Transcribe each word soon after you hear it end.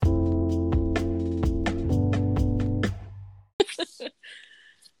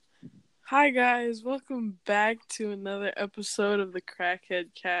Hi guys, welcome back to another episode of the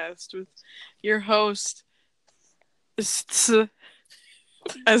Crackhead Cast with your host, as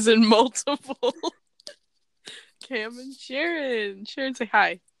in multiple, Cam and Sharon. Sharon, say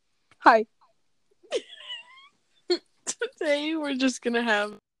hi. Hi. Today we're just gonna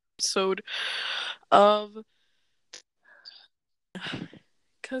have an episode of,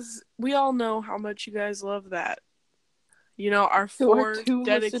 because we all know how much you guys love that. You know, our There are 4 two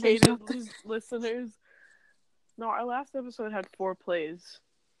dedicated listeners out there. listeners. No, our last episode had 4 plays.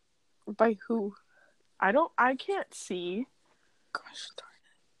 By who? I can't see. Gosh darn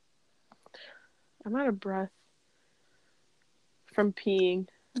I'm out of breath from peeing.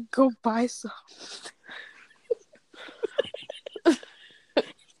 it. Go buy some.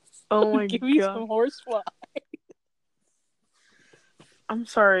 Oh my Give me god. some horsefly. I'm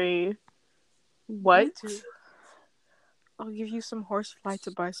sorry. What? Me too. I'll give you some horsefly to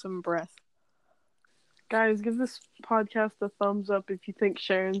buy some breath. Guys, give this podcast a thumbs up if you think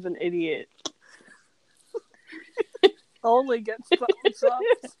Sharon's an idiot. Only gets thumbs up.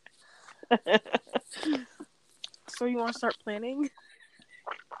 So you want to start planning?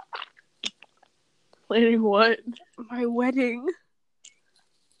 Planning what? My wedding.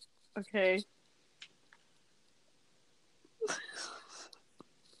 Okay.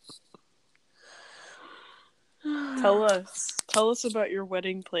 Tell us about your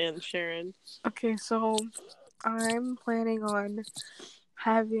wedding plans, Sharon. Okay, so I'm planning on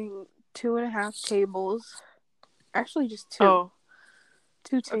having 2.5 tables. Actually, just 2. Oh,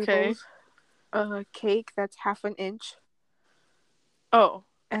 2 tables. okay. A cake that's 1/2 inch. Oh.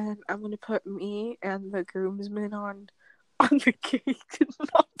 And I'm gonna put me and the groomsmen on the cake,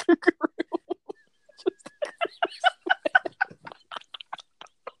 not the groom.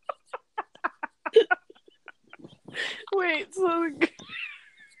 Wait, so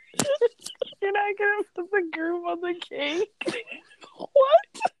you're not gonna put the groom on the cake?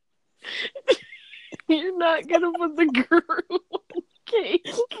 What? You're not gonna put the groom on the cake?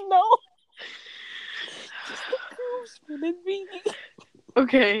 No. Just the groomsmen and me.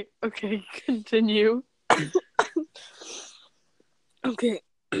 Okay, continue. Okay.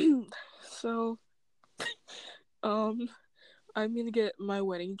 So, I'm gonna get my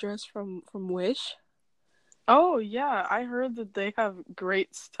wedding dress from Wish. Oh yeah, I heard that they have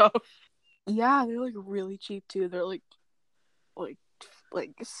great stuff. Yeah, they're like really cheap too. They're like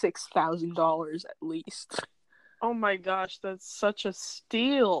 $6,000 at least. Oh my gosh, that's such a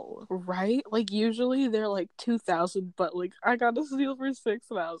steal. Right? Like usually they're like 2,000, but like I got a steal for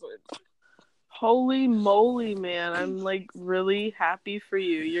 6,000. Holy moly, man. I'm like really happy for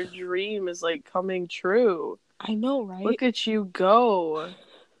you. Your dream is like coming true. I know, right? Look at you go.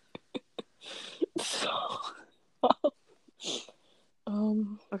 So,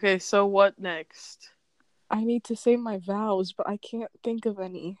 Okay, so what next? I need to say my vows, but I can't think of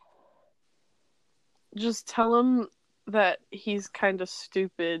any. Just tell him that he's kind of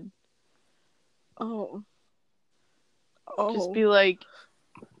stupid. Oh. Just be like,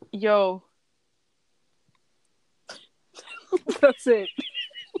 yo. That's it.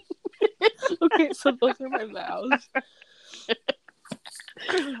 Okay, so those are my vows.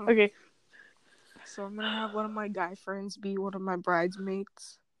 Okay. So I'm gonna have one of my guy friends be one of my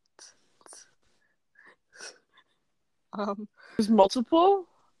bridesmaids. There's multiple?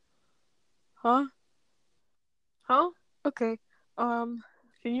 Huh? Okay. Can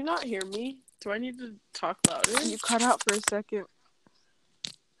you not hear me? Do I need to talk louder? You cut out for a second.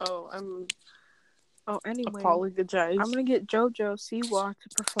 Anyway. Apologize. I'm gonna get JoJo Siwa to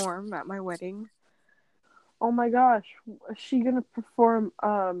perform at my wedding. Oh my gosh. Is she gonna perform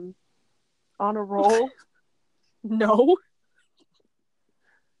on a roll? No.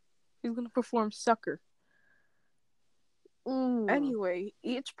 She's gonna perform Sucker. Anyway,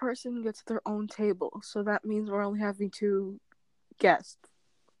 each person gets their own table, so that means we're only having 2 guests.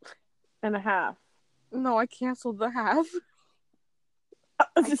 And a half. No, I canceled the half.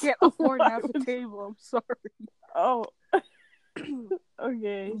 I can't afford half a table, I'm sorry. Oh.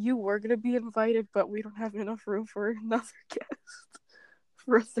 Okay. You were gonna be invited, but we don't have enough room for another guest.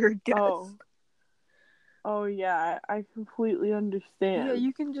 For a 3rd guest. Oh yeah, I completely understand. Yeah,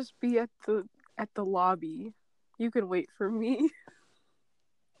 you can just be at the lobby. You can wait for me.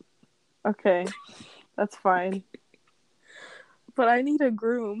 Okay. That's fine. But I need a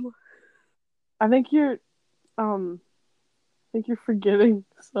groom. I think you're forgetting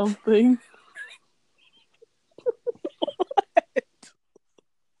something.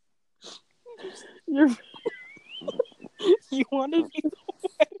 You want to be the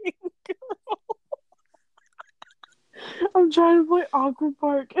wedding girl? I'm trying to play Aqua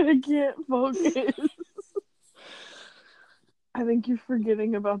Park and I can't focus. I think you're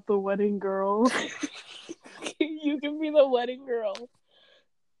forgetting about the wedding girl. You can be the wedding girl.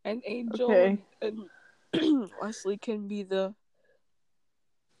 And Angel Okay. and Wesley can be the...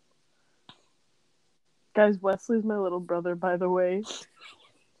 Guys, Wesley's my little brother, by the way.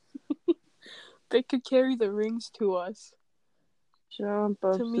 They could carry the rings to us. Jump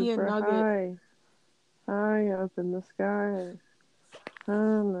up To me and super Nugget. high. High up in the sky.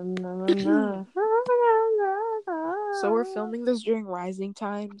 Na, na, na, na, na. So we're filming this during rising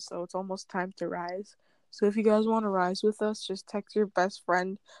time, so it's almost time to rise. So if you guys want to rise with us, just text your best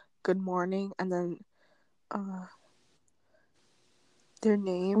friend good morning and then their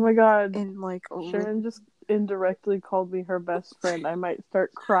name. Oh my god. In like Sharon just indirectly called me her best friend. I might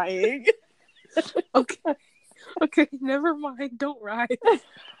start crying. Okay, never mind. Don't rise.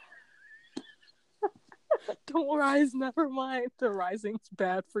 Don't rise, never mind. The rising's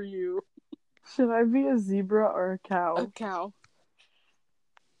bad for you. Should I be a zebra or a cow? A cow.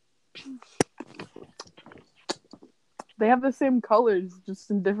 They have the same colors,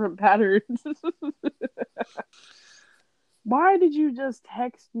 just in different patterns. Why did you just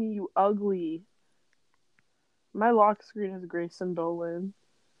text me, you ugly? My lock screen is Grayson Dolan.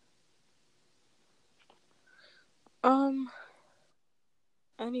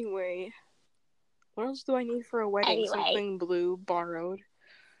 Anyway. What else do I need for a wedding? Something blue, borrowed.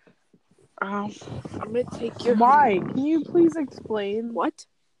 I'm gonna take your... Why? Can you please explain? What?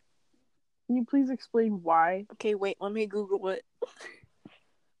 Can you please explain why? Okay, wait, let me Google it.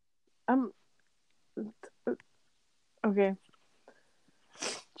 Okay.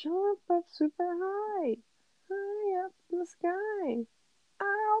 Jump up super high. High up in the sky.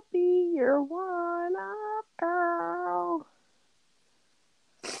 I'll be your one-up girl.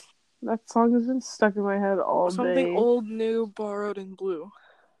 That song has been stuck in my head all day. Something old, new, borrowed, and blue.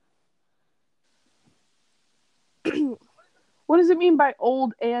 What does it mean by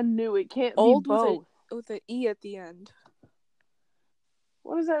old and new? It can't old be both. With an E at the end.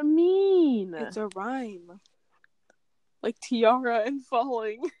 What does that mean? It's a rhyme. Like tiara and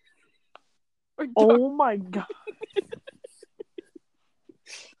falling. Oh my god.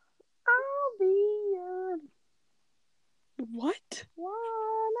 I'll be your... What?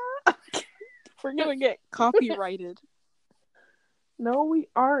 One-up. We're gonna get copyrighted. No, we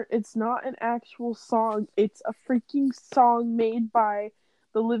aren't. It's not an actual song. It's a freaking song made by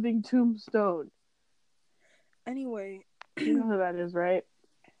the Living Tombstone. Anyway. You know who that is, right?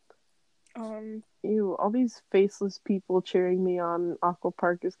 Ew, all these faceless people cheering me on Aqua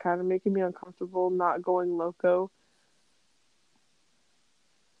Park is kind of making me uncomfortable, not going loco.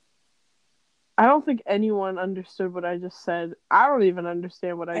 I don't think anyone understood what I just said. I don't even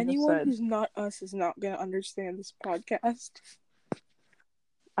understand what I just said. Anyone who's not us is not gonna understand this podcast.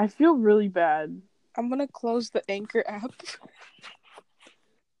 I feel really bad. I'm gonna close the Anchor app.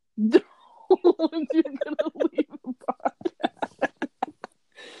 You're gonna leave the podcast.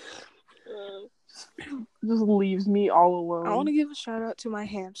 Just leaves me all alone. I want to give a shout out to my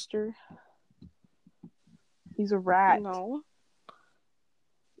hamster. He's a rat. No.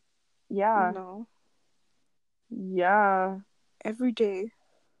 Yeah. No. Yeah. Every day.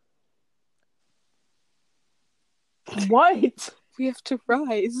 What? We have to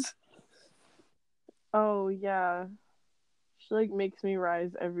rise. Oh, yeah. She, like, makes me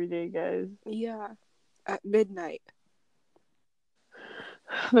rise every day, guys. Yeah. At midnight.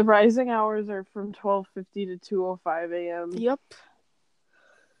 The rising hours are from 12:50 to 2:05 a.m. Yep.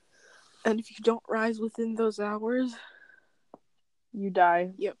 And if you don't rise within those hours... You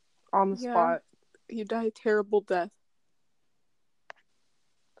die. Yep. On the spot. You die a terrible death.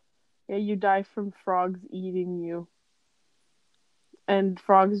 Yeah, you die from frogs eating you. And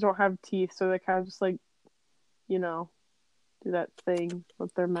frogs don't have teeth, so they kind of just, like, you know, do that thing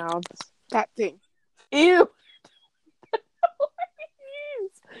with their mouths. That thing. Ew!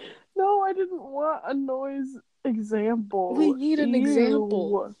 No, I didn't want a noise example. We need an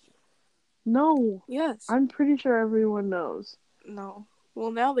example. No. Yes. I'm pretty sure everyone knows. No.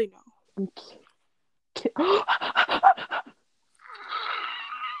 Well, now they know. I'm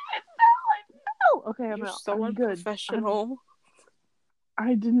Okay, I'm You're out. so I'm good. unprofessional.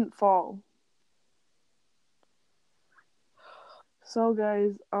 I didn't fall. So,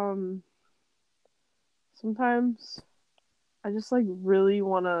 guys, sometimes I just, like, really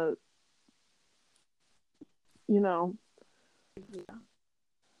want to, you know. Yeah.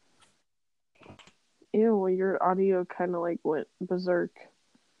 Ew, your audio kind of, like, went berserk.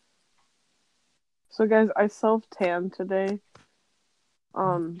 So, guys, I self-tanned today.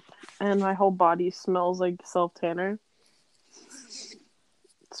 And my whole body smells like self-tanner.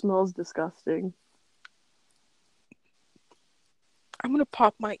 smells disgusting. I'm gonna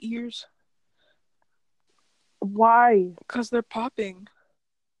pop my ears. Why? Because they're popping.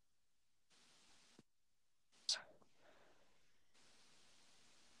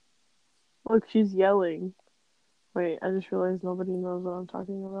 Look, she's yelling. Wait, I just realized nobody knows what I'm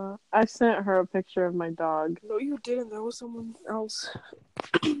talking about. I sent her a picture of my dog. No, you didn't. That was someone else.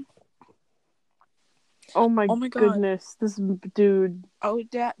 Oh my God. goodness, this dude. Oh,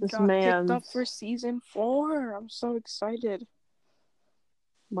 Dad this got man. picked up for season 4. I'm so excited.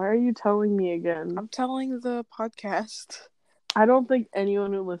 Why are you telling me again? I'm telling the podcast. I don't think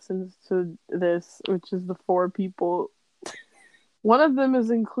anyone who listens to this, which is the 4 people, one of them is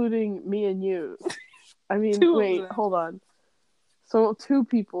including me and you. I mean, wait, hold on. So 2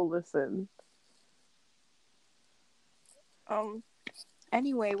 people listen.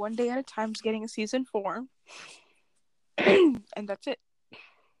 Anyway, One Day at a Time's getting a season 4. And that's it.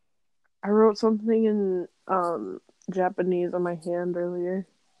 I wrote something in Japanese on my hand earlier.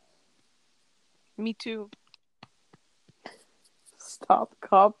 Me too. Stop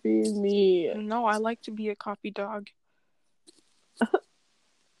copying me. No, I like to be a copy dog.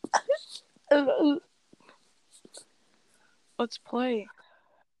 Let's play.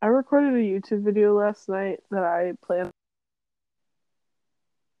 I recorded a YouTube video last night that I planned.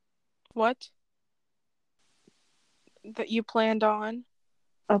 What? That you planned on?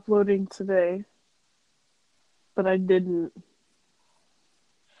 Uploading today. But I didn't.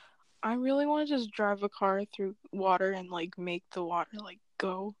 I really want to just drive a car through water and, like, make the water, like,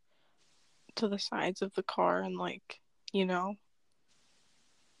 go to the sides of the car and, like, you know.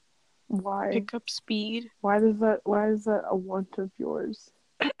 Why? Pick up speed. Why is that a want of yours?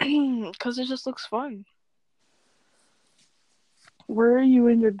 Because it just looks fun. Where are you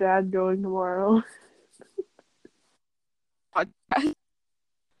and your dad going tomorrow?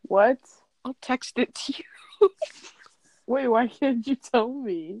 What? I'll text it to you. Wait, why can't you tell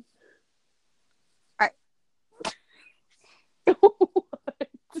me?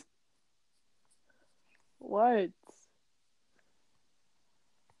 What?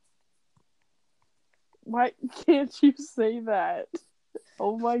 Why can't you say that?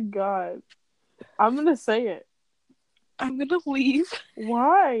 Oh my god. I'm gonna say it. I'm gonna leave.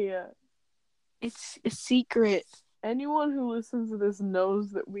 Why? It's a secret. Anyone who listens to this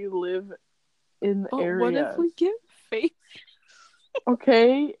knows that we live in the area. What if we get fake?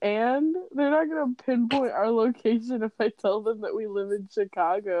 Okay, and they're not gonna pinpoint our location if I tell them that we live in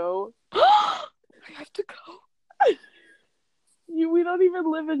Chicago. I have to go. We don't even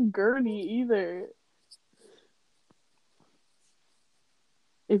live in Gurney either.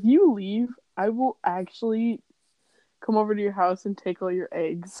 If you leave, I will actually come over to your house and take all your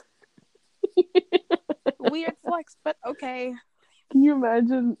eggs. Weird flex, but okay. Can you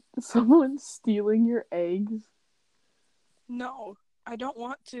imagine someone stealing your eggs? No, I don't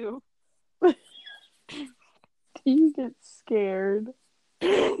want to. Do you get scared?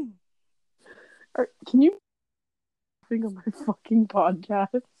 Or can you think on my fucking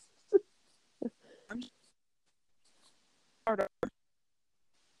podcast?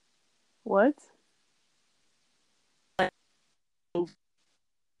 What?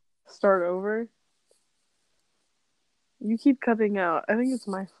 Start over? You keep cutting out. I think it's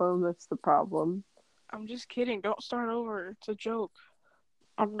my phone that's the problem. I'm just kidding. Don't start over. It's a joke.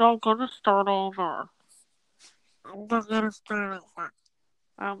 I'm not gonna start over. I'm not gonna start over.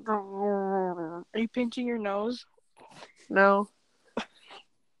 Are you pinching your nose? No.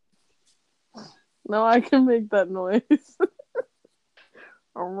 No, I can make that noise.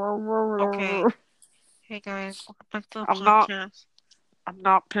 Okay. Hey guys, I'm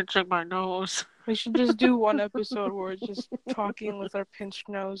not pinching my nose. We should just do one episode where it's just talking with our pinched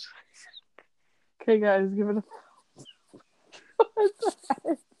nose. Okay, guys, give it a. What the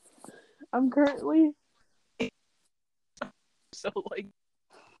heck? I'm currently. So, like.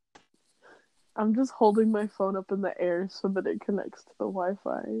 I'm just holding my phone up in the air so that it connects to the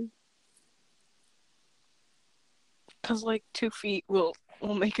Wi-Fi. Because, like, 2 feet will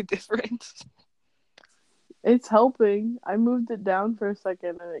make a difference. It's helping. I moved it down for a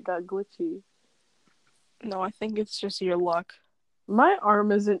second and it got glitchy. No, I think it's just your luck. My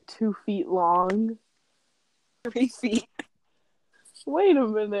arm isn't 2 feet long. 3 feet. Wait a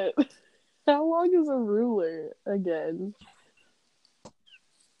minute. How long is a ruler again?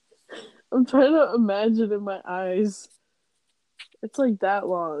 I'm trying to imagine in my eyes. It's like that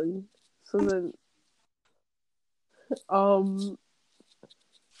long. So then,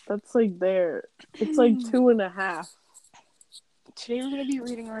 that's like there. It's like 2.5. Today we're going to be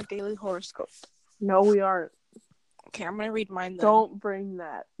reading our daily horoscope. No, we aren't. Okay, I'm gonna read mine then. Don't bring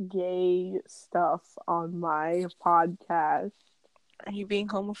that gay stuff on my podcast. Are you being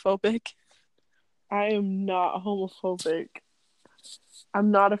homophobic? I am not homophobic.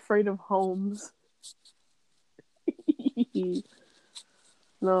 I'm not afraid of homes.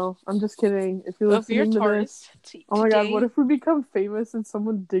 No, I'm just kidding. If you're listening to this, oh my god, what if we become famous and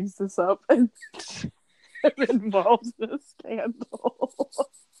someone digs this up and it involves a scandal?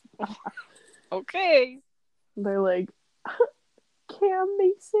 Okay. They're like, Cam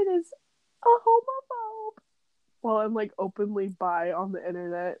Mason is a homophobe. Well, I'm like openly bi on the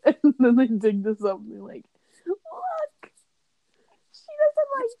internet, and then they dig this up and they're like, look, she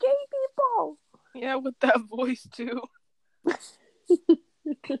doesn't like gay people. Yeah, with that voice too.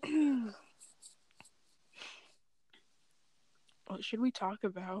 What should we talk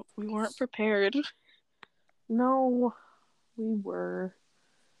about? We weren't prepared. No, we were.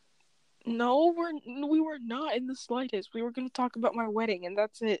 No, we were not in the slightest. We were going to talk about my wedding, and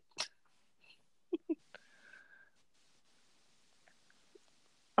that's it.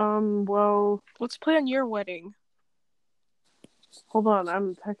 Well, let's plan your wedding. Hold on,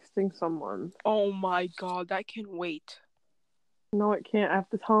 I'm texting someone. Oh my god, that can wait. No, it can't. I have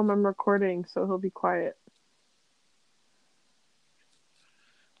to tell him I'm recording, so he'll be quiet.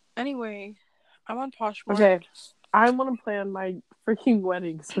 Anyway, I'm on Poshmark. Okay, I want to plan my freaking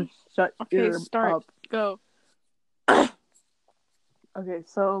wedding, so shut your up. Go. Okay,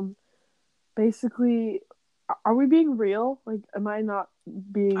 so basically, are we being real? Like, am I not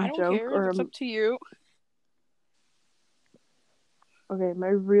being I don't care. It's up to you. Okay, my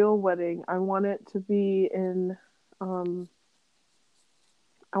real wedding. I want it to be in, I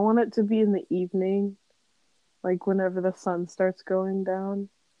want it to be in the evening, like whenever the sun starts going down.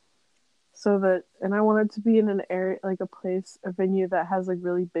 So that, and I want it to be in an area, like a venue that has like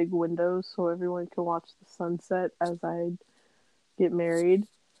really big windows so everyone can watch the sunset as I get married.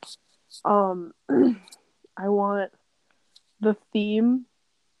 I want the theme,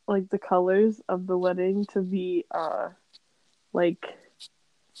 like the colors of the wedding to be, like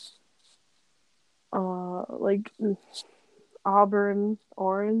auburn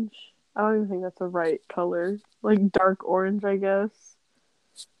orange. I don't even think that's the right color. Like dark orange, I guess.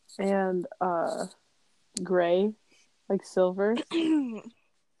 And gray, like silver.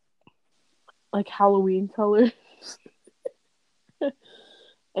 Like Halloween colors.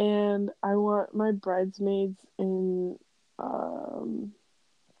 And I want my bridesmaids in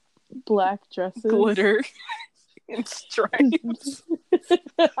black dresses. Glitter. And stripes.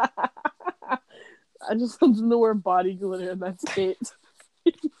 I just want them to wear body glitter and that's it.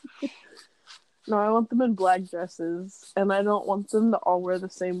 No, I want them in black dresses, and I don't want them to all wear the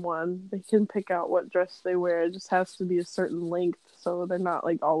same one. They can pick out what dress they wear. It just has to be a certain length, so they're not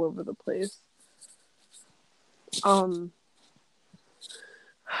like all over the place. I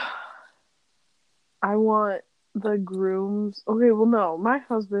want the grooms. Okay, well, no, my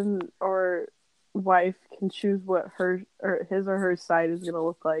husband or wife can choose what his or her side is gonna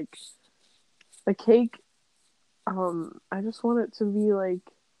look like. The cake, I just want it to be like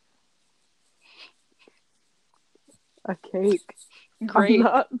a cake. Great.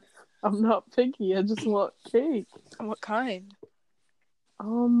 I'm not picky. I just want cake. What kind? I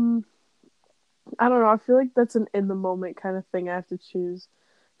don't know. I feel like that's an in the moment kind of thing I have to choose.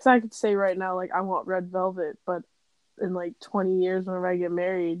 Because I could say right now, like, I want red velvet, but in like 20 years, whenever I get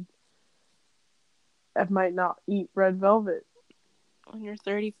married, I might not eat red velvet. When you're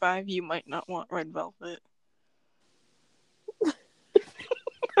 35, you might not want red velvet.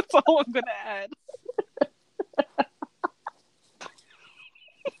 That's all I'm gonna add.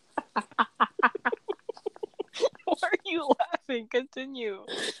 Why are you laughing? Continue.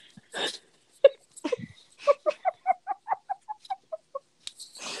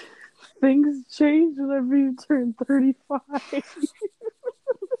 Things change whenever you turn 35.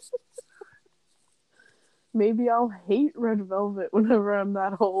 Maybe I'll hate red velvet whenever I'm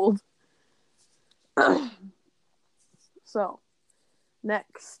that old. So,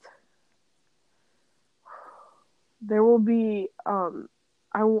 next. There will be, I'm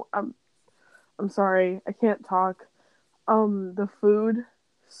sorry, I can't talk. The food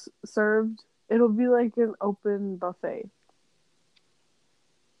served, it'll be like an open buffet.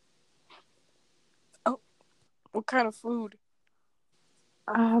 Oh, what kind of food?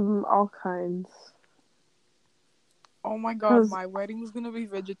 All kinds. Oh my god, my wedding's gonna be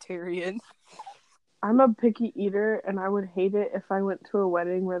vegetarian. I'm a picky eater, and I would hate it if I went to a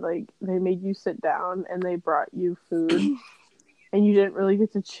wedding where, like, they made you sit down and they brought you food, and you didn't really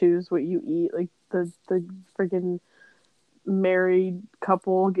get to choose what you eat. Like, the freaking married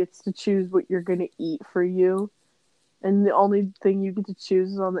couple gets to choose what you're gonna eat for you. And the only thing you get to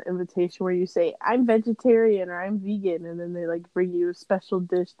choose is on the invitation where you say, I'm vegetarian or I'm vegan, and then they like bring you a special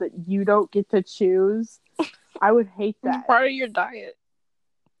dish that you don't get to choose. I would hate that. It's part of your diet.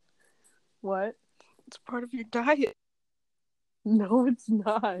 What? It's part of your diet. No, it's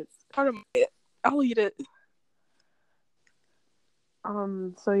not. It's part of it. I'll eat it.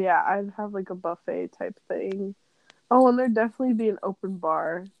 So yeah, I'd have like a buffet type thing. Oh, and there'd definitely be an open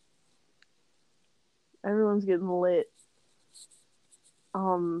bar. Everyone's getting lit.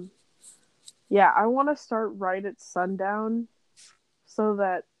 Yeah, I want to start right at sundown so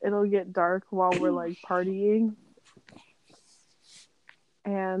that it'll get dark while we're like partying.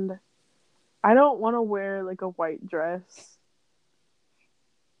 And I don't want to wear like a white dress.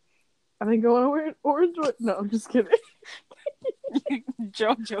 I think I want to wear an orange one. No, I'm just kidding.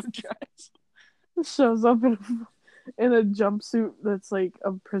 JoJo dress. Shows up in a jumpsuit that's like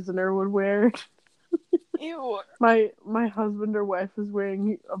a prisoner would wear. Ew. My husband or wife is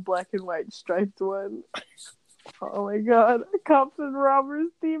wearing a black and white striped one. Oh my god, a cops and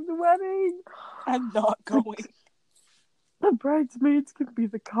robbers themed wedding. I'm not going. The bridesmaids can be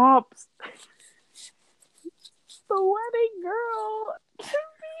the cops. The wedding girl can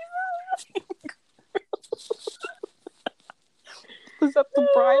be the Is that the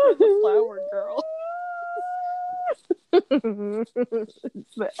bride or the flower girl?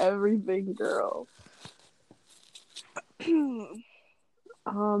 It's the everything girl.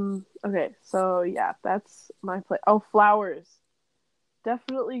 Okay, so yeah, that's my play. Oh, flowers.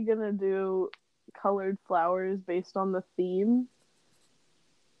 Definitely gonna do colored flowers based on the theme.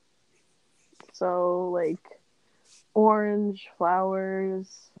 So like orange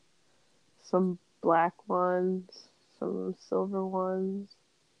flowers, some black ones, some silver ones.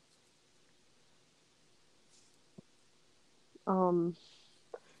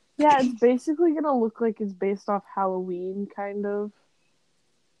 Yeah, it's basically gonna look like it's based off Halloween, kind of.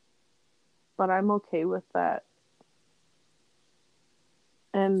 But I'm okay with that.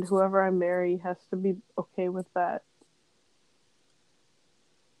 And whoever I marry has to be okay with that.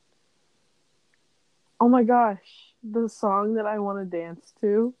 Oh my gosh, the song that I want to dance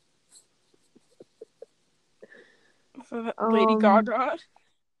to. Lady Gaga.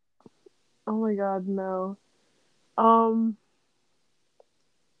 Oh my god, no.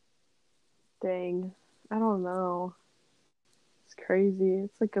 Dang. I don't know. It's crazy.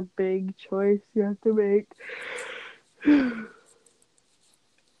 It's like a big choice you have to make. I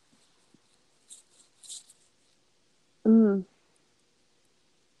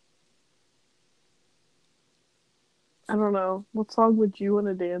don't know. What song would you want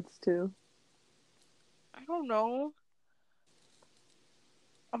to dance to? I don't know.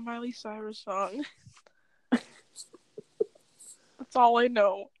 A Miley Cyrus song. That's all I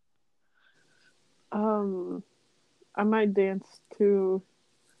know. I might dance to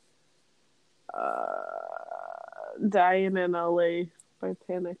Dying in LA by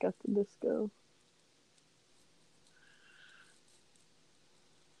Panic at the Disco.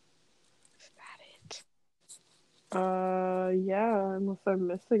 Is that it? Yeah, unless I'm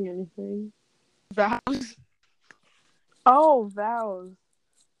missing anything. Vows. Oh, vows.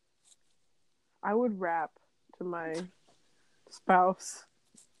 I would rap to my spouse.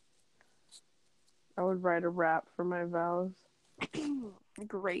 I would write a rap for my vows.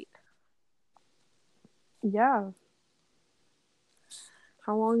 Great. Yeah.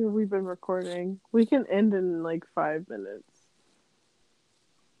 How long have we been recording? We can end in like 5 minutes.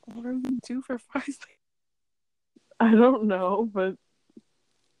 What are we gonna do for 5 minutes? I don't know, but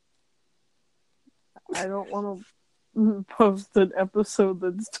I don't want to post an episode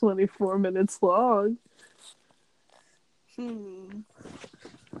that's 24 minutes long.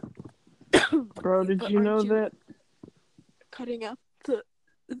 Bro, did you know that? Cutting out the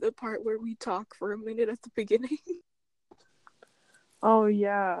part where we talk for a minute at the beginning. Oh,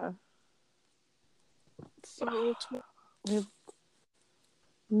 yeah. So,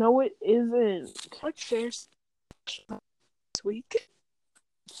 no, it isn't. what shares this week?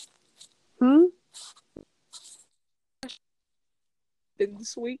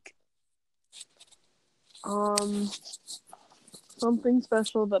 This week? Something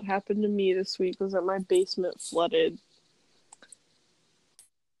special that happened to me this week was that my basement flooded.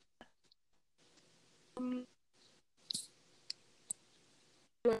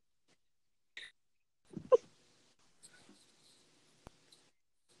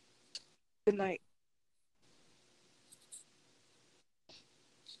 Good night.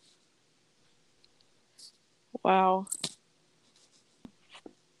 Wow.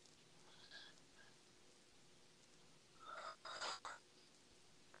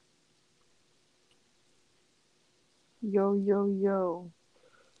 Yo, yo, yo.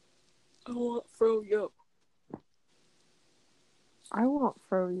 I want froyo. I want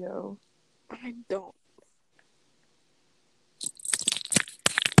froyo. I don't.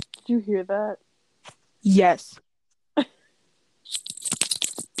 Did you hear that? Yes.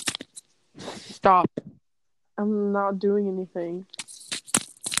 Stop. I'm not doing anything.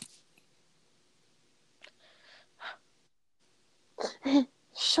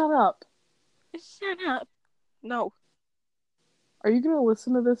 Shut up. Shut up. No. Are you gonna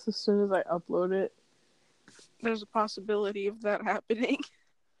listen to this as soon as I upload it? There's a possibility of that happening.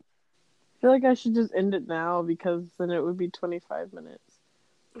 I feel like I should just end it now because then it would be 25 minutes.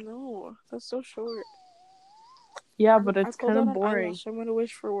 No, that's so short. Yeah, but it's kind of boring. I'm gonna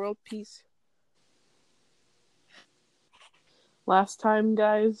wish for world peace. Last time,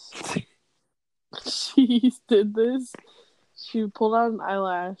 guys, she did this. She pulled out an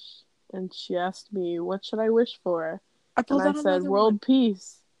eyelash and she asked me, "What should I wish for?" And I said, "World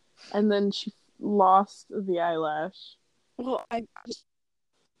peace." And then she lost the eyelash. Well, I just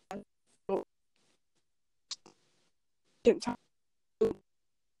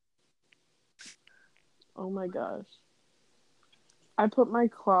Oh my gosh. I put my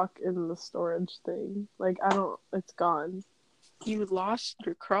clock in the storage thing. Like, it's gone. You lost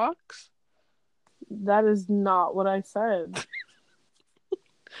your Crocs? That is not what I said.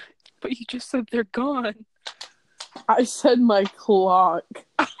 But you just said they're gone. I said my clock.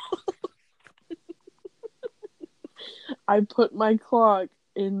 I put my clock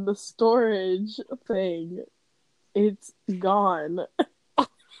in the storage thing. It's gone. I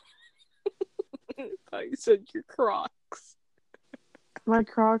thought you said your Crocs. My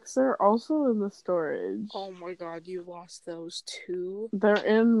Crocs are also in the storage. Oh my god, you lost those too? They're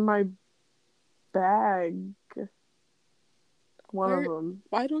in my bag. One of them.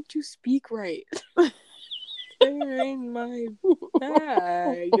 Why don't you speak right? They're in my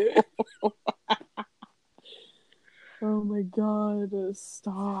bag. Oh my god,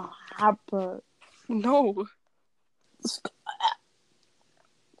 stop. No.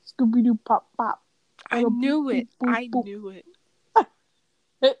 Scooby-Doo pop pop. I knew it. I knew it.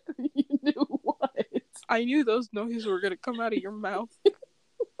 You knew what? I knew those noises were gonna come out of your mouth.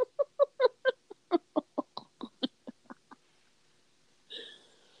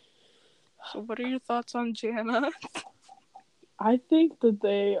 So what are your thoughts on Jana? I think that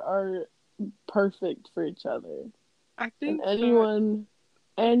they are perfect for each other. I think and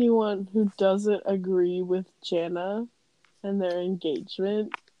anyone who doesn't agree with Jana and their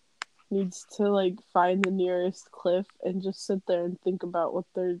engagement needs to like find the nearest cliff and just sit there and think about what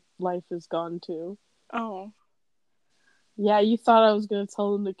their life has gone to. Oh. Yeah, you thought I was gonna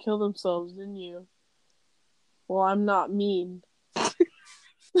tell them to kill themselves, didn't you? Well, I'm not mean.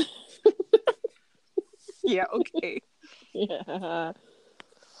 Yeah, okay. Yeah.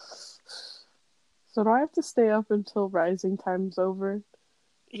 So do I have to stay up until rising time's over?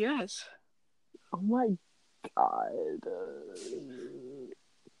 Yes. Oh my god.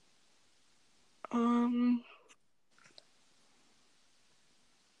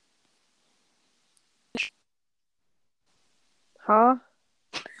 Huh?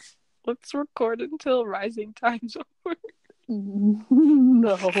 Let's record until rising time's over.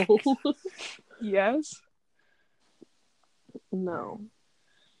 No. Yes? No.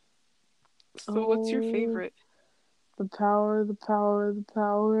 So what's your favorite? The power, the power, the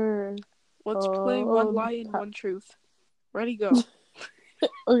power. Let's play One Lie and One Truth. Ready, go.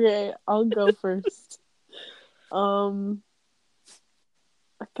 Okay, I'll go first.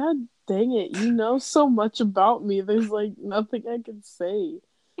 God dang it, you know so much about me. There's like nothing I can say.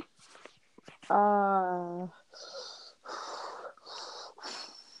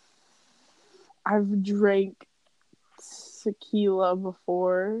 I've drank tequila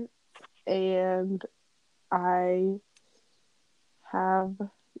before, and I have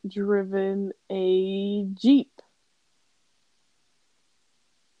driven a Jeep.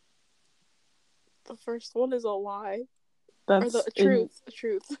 The first one is a lie. That's or the truth. The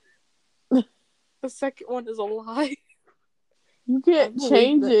truth. The second one is a lie. You can't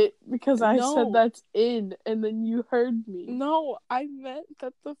change it because I said that's in, and then you heard me. No, I meant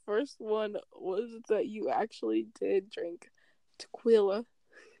that the first one was that you actually did drink tequila.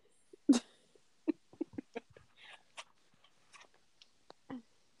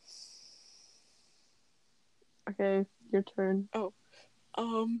 Okay, your turn. Oh,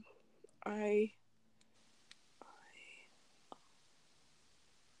 okay.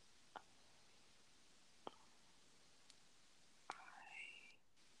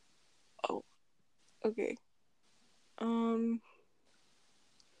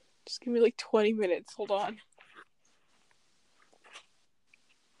 Just give me like 20 minutes. Hold on.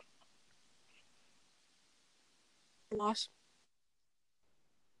 lost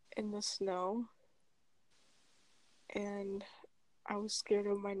in the snow, and I was scared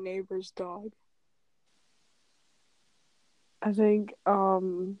of my neighbor's dog. I think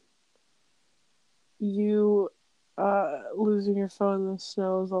you losing your phone in the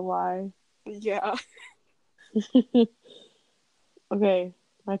snow is a lie. Yeah. Okay,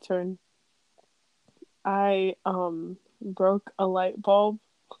 my turn. I broke a light bulb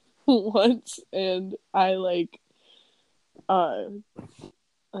once, and I like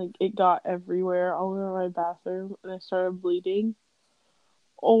it got everywhere all over my bathroom, and I started bleeding.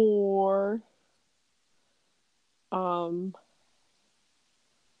 Or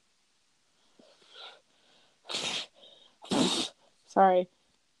sorry,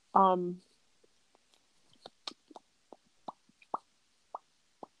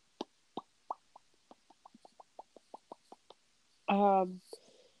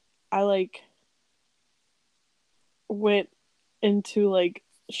 I like went into like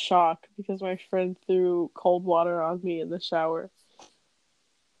shock because my friend threw cold water on me in the shower.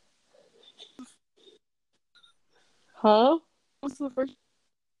 Huh? What's the first?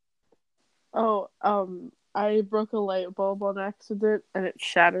 Oh, I broke a light bulb on accident and it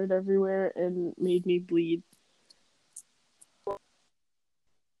shattered everywhere and made me bleed.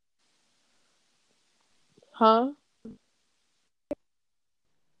 Huh?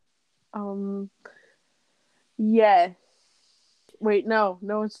 Yes. Wait, no,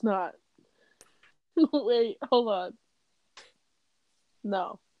 it's not. Wait, hold on.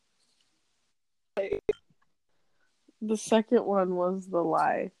 No. The second one was the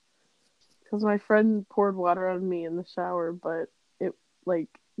lie. Because my friend poured water on me in the shower, but it, like,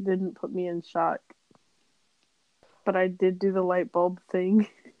 didn't put me in shock. But I did do the light bulb thing.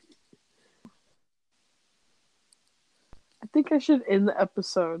 I think I should end the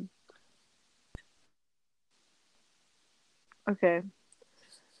episode. Okay.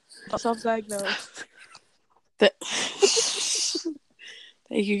 Self-diagnosed. Thank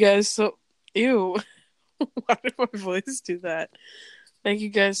you guys so... Ew. Why did my voice do that? Thank you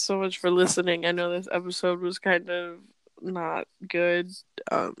guys so much for listening. I know this episode was kind of not good.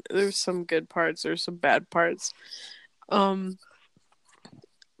 There's some good parts, there's some bad parts. Thank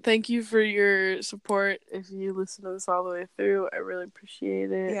you for your support. If you listen to this all the way through, I really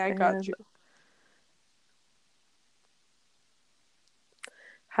appreciate it. Yeah, I got you.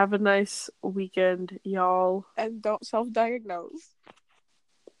 Have a nice weekend, y'all. And don't self-diagnose.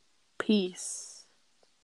 Peace.